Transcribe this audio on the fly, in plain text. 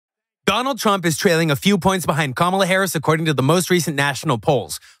Donald Trump is trailing a few points behind Kamala Harris according to the most recent national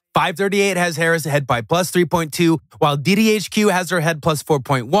polls. FiveThirtyEight has Harris ahead by plus 3.2, while DDHQ has her ahead plus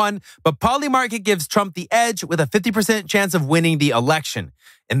 4.1, but Polymarket gives Trump the edge with a 50% chance of winning the election.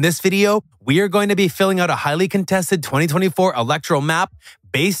 In this video, we are going to be filling out a highly contested 2024 electoral map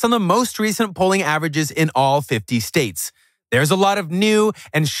based on the most recent polling averages in all 50 states. There's a lot of new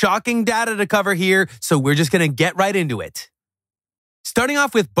and shocking data to cover here, so we're just going to get right into it. Starting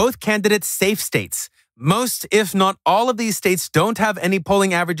off with both candidates' safe states. Most, if not all of these states don't have any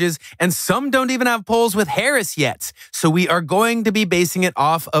polling averages, and some don't even have polls with Harris yet, so we are going to be basing it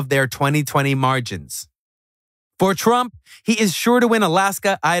off of their 2020 margins. For Trump, he is sure to win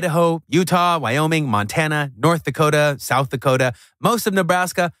Alaska, Idaho, Utah, Wyoming, Montana, North Dakota, South Dakota, most of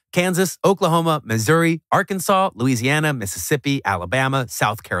Nebraska, Kansas, Oklahoma, Missouri, Arkansas, Louisiana, Mississippi, Alabama,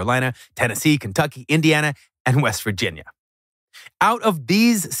 South Carolina, Tennessee, Kentucky, Indiana, and West Virginia. Out of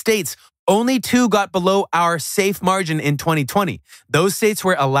these states, only 2 got below our safe margin in 2020. Those states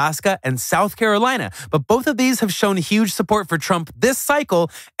were Alaska and South Carolina, but both of these have shown huge support for Trump this cycle,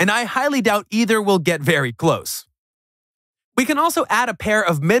 and I highly doubt either will get very close. We can also add a pair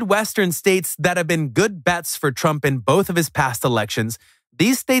of Midwestern states that have been good bets for Trump in both of his past elections.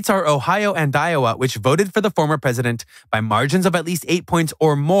 These states are Ohio and Iowa, which voted for the former president by margins of at least 8 points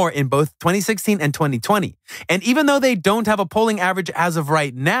or more in both 2016 and 2020. And even though they don't have a polling average as of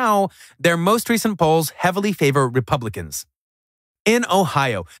right now, their most recent polls heavily favor Republicans. In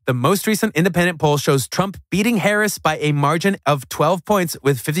Ohio, the most recent independent poll shows Trump beating Harris by a margin of 12 points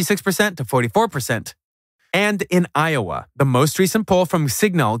with 56% to 44%. And in Iowa, the most recent poll from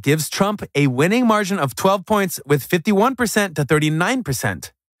Signal gives Trump a winning margin of 12 points with 51% to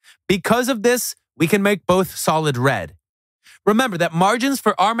 39%. Because of this, we can make both solid red. Remember that margins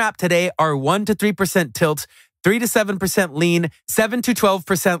for our map today are 1 to 3% tilt, 3 to 7% lean, 7 to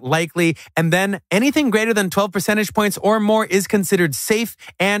 12% likely, and then anything greater than 12 percentage points or more is considered safe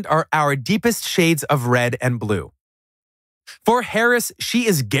and are our deepest shades of red and blue. For Harris, she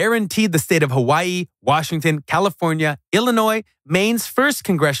is guaranteed the state of Hawaii, Washington, California, Illinois, Maine's 1st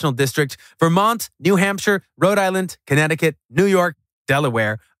congressional district, Vermont, New Hampshire, Rhode Island, Connecticut, New York,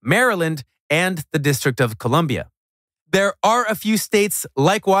 Delaware, Maryland, and the District of Columbia. There are a few states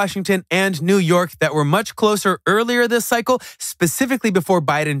like Washington and New York that were much closer earlier this cycle, specifically before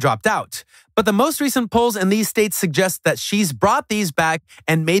Biden dropped out. But the most recent polls in these states suggest that she's brought these back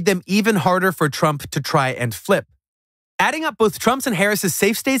and made them even harder for Trump to try and flip. Adding up both Trump's and Harris's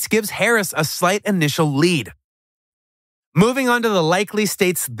safe states gives Harris a slight initial lead. Moving on to the likely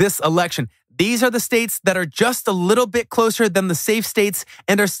states this election. These are the states that are just a little bit closer than the safe states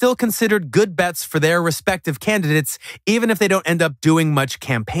and are still considered good bets for their respective candidates, even if they don't end up doing much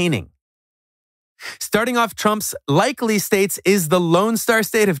campaigning. Starting off Trump's likely states is the Lone Star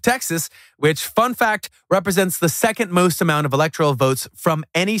state of Texas, which, fun fact, represents the second most amount of electoral votes from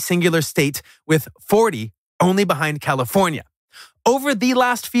any singular state with 40, only behind California. Over the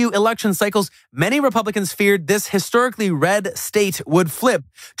last few election cycles, many Republicans feared this historically red state would flip,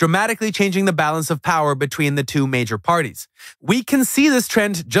 dramatically changing the balance of power between the two major parties. We can see this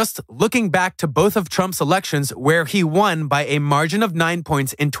trend just looking back to both of Trump's elections, where he won by a margin of 9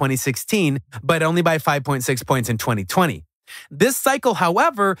 points in 2016, but only by 5.6 points in 2020. This cycle,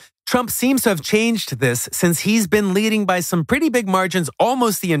 however, Trump seems to have changed this since he's been leading by some pretty big margins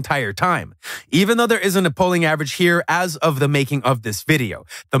almost the entire time. Even though there isn't a polling average here as of the making of this video,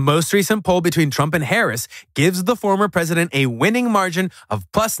 the most recent poll between Trump and Harris gives the former president a winning margin of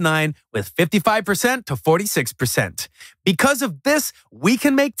 +9 with 55% to 46%. Because of this, we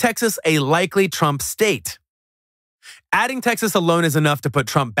can make Texas a likely Trump state. Adding Texas alone is enough to put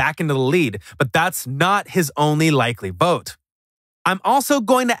Trump back into the lead, but that's not his only likely vote. I'm also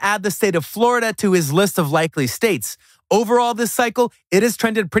going to add the state of Florida to his list of likely states. Overall this cycle, it has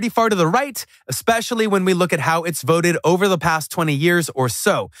trended pretty far to the right, especially when we look at how it's voted over the past 20 years or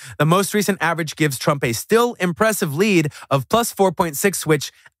so. The most recent average gives Trump a still impressive lead of +4.6,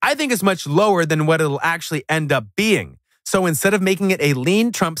 which I think is much lower than what it'll actually end up being. So instead of making it a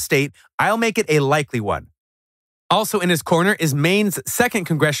lean Trump state, I'll make it a likely one. Also in his corner is Maine's 2nd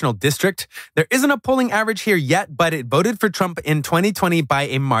congressional district. There isn't a polling average here yet, but it voted for Trump in 2020 by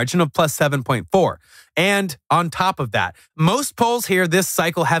a margin of +7.4. And on top of that, most polls here this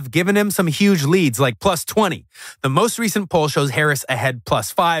cycle have given him some huge leads, like +20. The most recent poll shows Harris ahead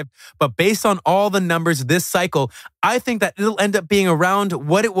 +5, but based on all the numbers this cycle, I think that it'll end up being around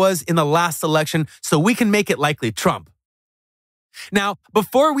what it was in the last election, so we can make it likely Trump. Now,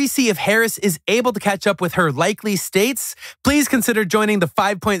 before we see if Harris is able to catch up with her likely states, please consider joining the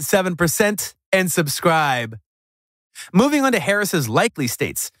 5.7% and subscribe. Moving on to Harris's likely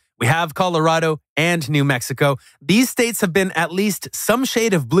states, We have Colorado and New Mexico. These states have been at least some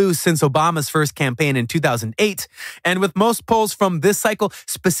shade of blue since Obama's first campaign in 2008. And with most polls from this cycle,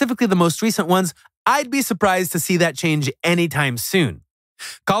 specifically the most recent ones, I'd be surprised to see that change anytime soon.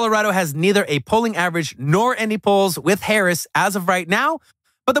 Colorado has neither a polling average nor any polls with Harris as of right now,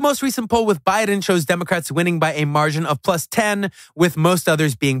 but the most recent poll with Biden shows Democrats winning by a margin of +10, with most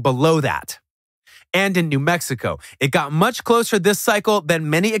others being below that. And in New Mexico, it got much closer this cycle than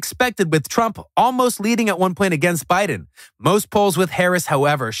many expected, with Trump almost leading at one point against Biden. Most polls with Harris,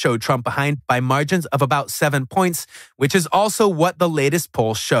 however, showed Trump behind by margins of about 7 points, which is also what the latest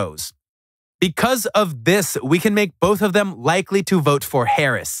poll shows. Because of this, we can make both of them likely to vote for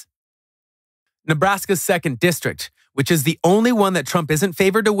Harris. Nebraska's 2nd district, which is the only one that Trump isn't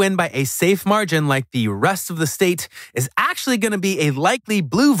favored to win by a safe margin like the rest of the state, is actually going to be a likely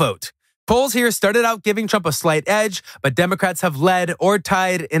blue vote. Polls here started out giving Trump a slight edge, but Democrats have led or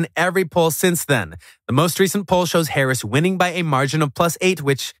tied in every poll since then. The most recent poll shows Harris winning by a margin of +8,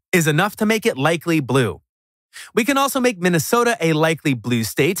 which is enough to make it likely blue. We can also make Minnesota a likely blue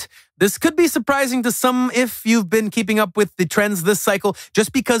state. This could be surprising to some if you've been keeping up with the trends this cycle,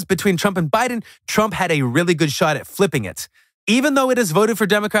 just because between Trump and Biden, Trump had a really good shot at flipping it. Even though it has voted for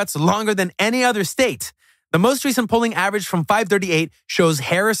Democrats longer than any other state, the most recent polling average from 538 shows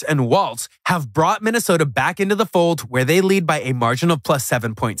Harris and Walz have brought Minnesota back into the fold, where they lead by a margin of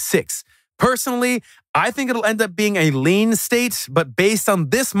 +7.6. Personally, I think it'll end up being a lean state, but based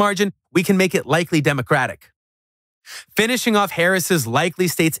on this margin, we can make it likely Democratic. Finishing off Harris's likely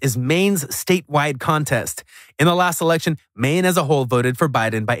states is Maine's statewide contest. In the last election, Maine as a whole voted for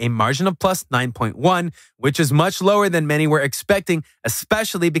Biden by a margin of +9.1, which is much lower than many were expecting,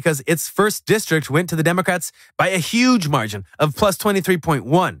 especially because its 1st district went to the Democrats by a huge margin of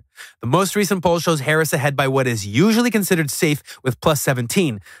 +23.1. The most recent poll shows Harris ahead by what is usually considered safe with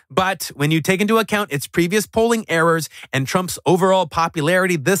 +17. But when you take into account its previous polling errors and Trump's overall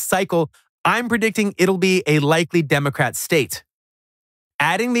popularity this cycle, I'm predicting it'll be a likely Democrat state.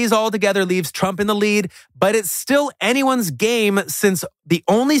 Adding these all together leaves Trump in the lead, but it's still anyone's game since the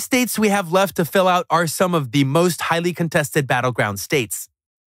only states we have left to fill out are some of the most highly contested battleground states.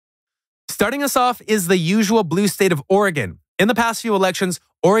 Starting us off is the usual blue state of Oregon. In the past few elections,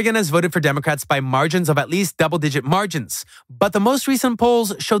 Oregon has voted for Democrats by margins of at least double-digit margins, but the most recent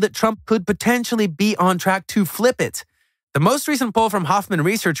polls show that Trump could potentially be on track to flip it. The most recent poll from Hoffman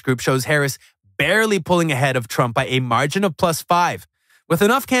Research Group shows Harris barely pulling ahead of Trump by a margin of +5. With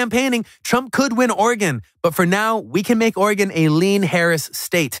enough campaigning, Trump could win Oregon, but for now, we can make Oregon a lean Harris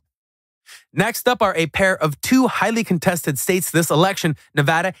state. Next up are a pair of 2 highly contested states this election,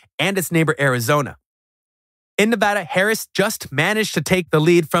 Nevada and its neighbor Arizona. In Nevada, Harris just managed to take the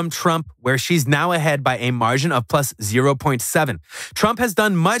lead from Trump, where she's now ahead by a margin of +0.7. Trump has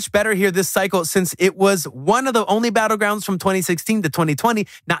done much better here this cycle, since it was one of the only battlegrounds from 2016 to 2020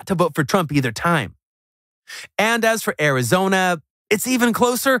 not to vote for Trump either time. And as for Arizona, it's even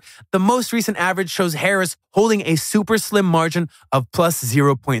closer. The most recent average shows Harris holding a super slim margin of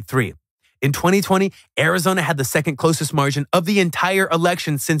 +0.3. In 2020, Arizona had the 2nd closest margin of the entire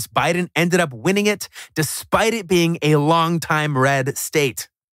election, since Biden ended up winning it, despite it being a long-time red state.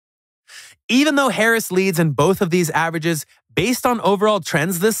 Even though Harris leads in both of these averages, based on overall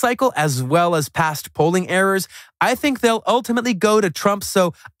trends this cycle, as well as past polling errors, I think they'll ultimately go to Trump,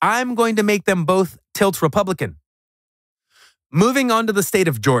 so I'm going to make them both tilt Republican. Moving on to the state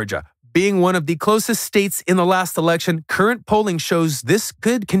of Georgia. Being one of the closest states in the last election, current polling shows this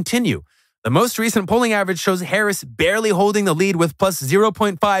could continue. The most recent polling average shows Harris barely holding the lead with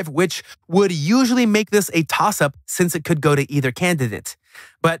 +0.5, which would usually make this a toss-up since it could go to either candidate.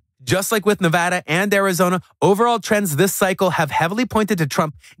 But just like with Nevada and Arizona, overall trends this cycle have heavily pointed to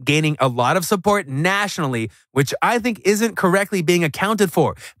Trump gaining a lot of support nationally, which I think isn't correctly being accounted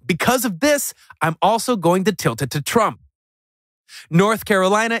for. Because of this, I'm also going to tilt it to Trump. North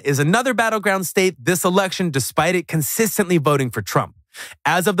Carolina is another battleground state this election, despite it consistently voting for Trump.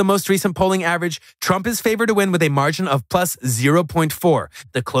 As of the most recent polling average, Trump is favored to win with a margin of +0.4,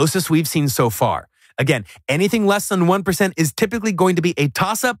 the closest we've seen so far. Again, anything less than 1% is typically going to be a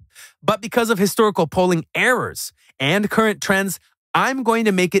toss-up, but because of historical polling errors and current trends, I'm going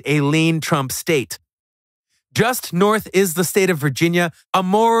to make it a lean Trump state. Just north is the state of Virginia, a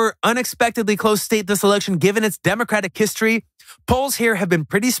more unexpectedly close state this election given its Democratic history. Polls here have been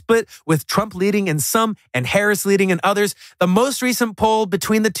pretty split, with Trump leading in some and Harris leading in others. The most recent poll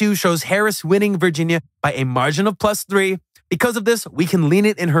between the two shows Harris winning Virginia by a margin of +3. Because of this, we can lean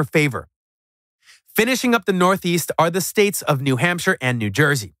it in her favor. Finishing up the Northeast are the states of New Hampshire and New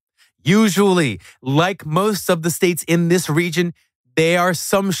Jersey. Usually, like most of the states in this region, they are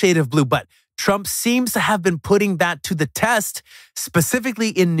some shade of blue, but Trump seems to have been putting that to the test, specifically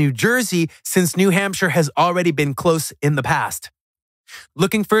in New Jersey, since New Hampshire has already been close in the past.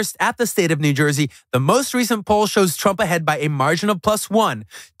 Looking first at the state of New Jersey, the most recent poll shows Trump ahead by a margin of +1.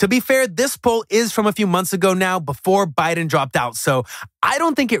 To be fair, this poll is from a few months ago now, before Biden dropped out, so I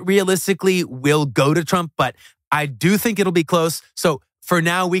don't think it realistically will go to Trump, but I do think it'll be close, so for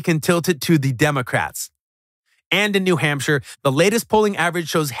now we can tilt it to the Democrats. And in New Hampshire, the latest polling average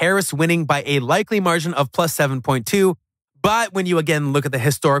shows Harris winning by a likely margin of +7.2. But when you again look at the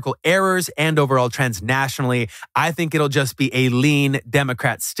historical errors and overall trends nationally, I think it'll just be a lean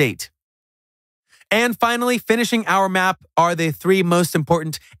Democrat state. And finally, finishing our map are the three most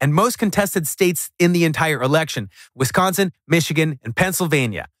important and most contested states in the entire election: Wisconsin, Michigan, and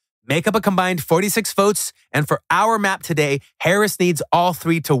Pennsylvania. Make up a combined 46 votes, and for our map today, Harris needs all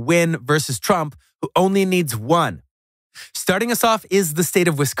three to win versus Trump, who only needs one. Starting us off is the state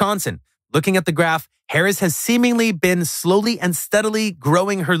of Wisconsin. Looking at the graph, Harris has seemingly been slowly and steadily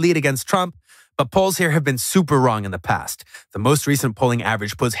growing her lead against Trump, but polls here have been super wrong in the past. The most recent polling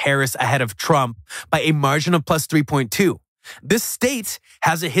average puts Harris ahead of Trump by a margin of +3.2. This state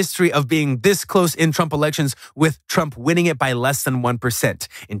has a history of being this close in Trump elections, with Trump winning it by less than 1%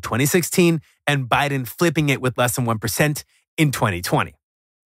 in 2016 and Biden flipping it with less than 1% in 2020.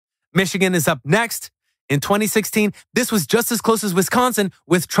 Michigan is up next. In 2016, this was just as close as Wisconsin,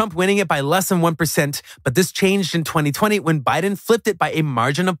 with Trump winning it by less than 1%, but this changed in 2020 when Biden flipped it by a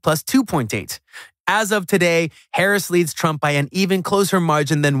margin of +2.8. As of today, Harris leads Trump by an even closer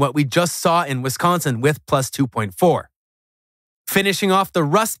margin than what we just saw in Wisconsin with +2.4. Finishing off the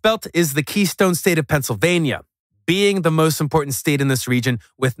Rust Belt is the Keystone State of Pennsylvania. Being the most important state in this region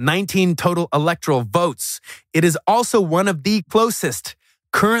with 19 total electoral votes, it is also one of the closest.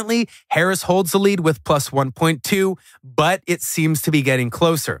 Currently, Harris holds the lead with +1.2, but it seems to be getting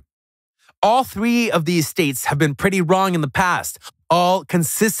closer. All three of these states have been pretty wrong in the past, all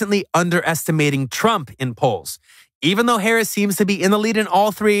consistently underestimating Trump in polls. Even though Harris seems to be in the lead in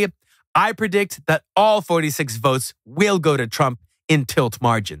all three, I predict that all 46 votes will go to Trump in tilt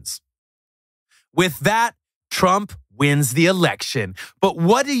margins. With that, Trump wins the election. But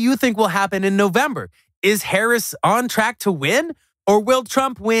what do you think will happen in November? Is Harris on track to win? Or will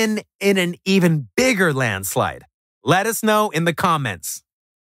Trump win in an even bigger landslide? Let us know in the comments.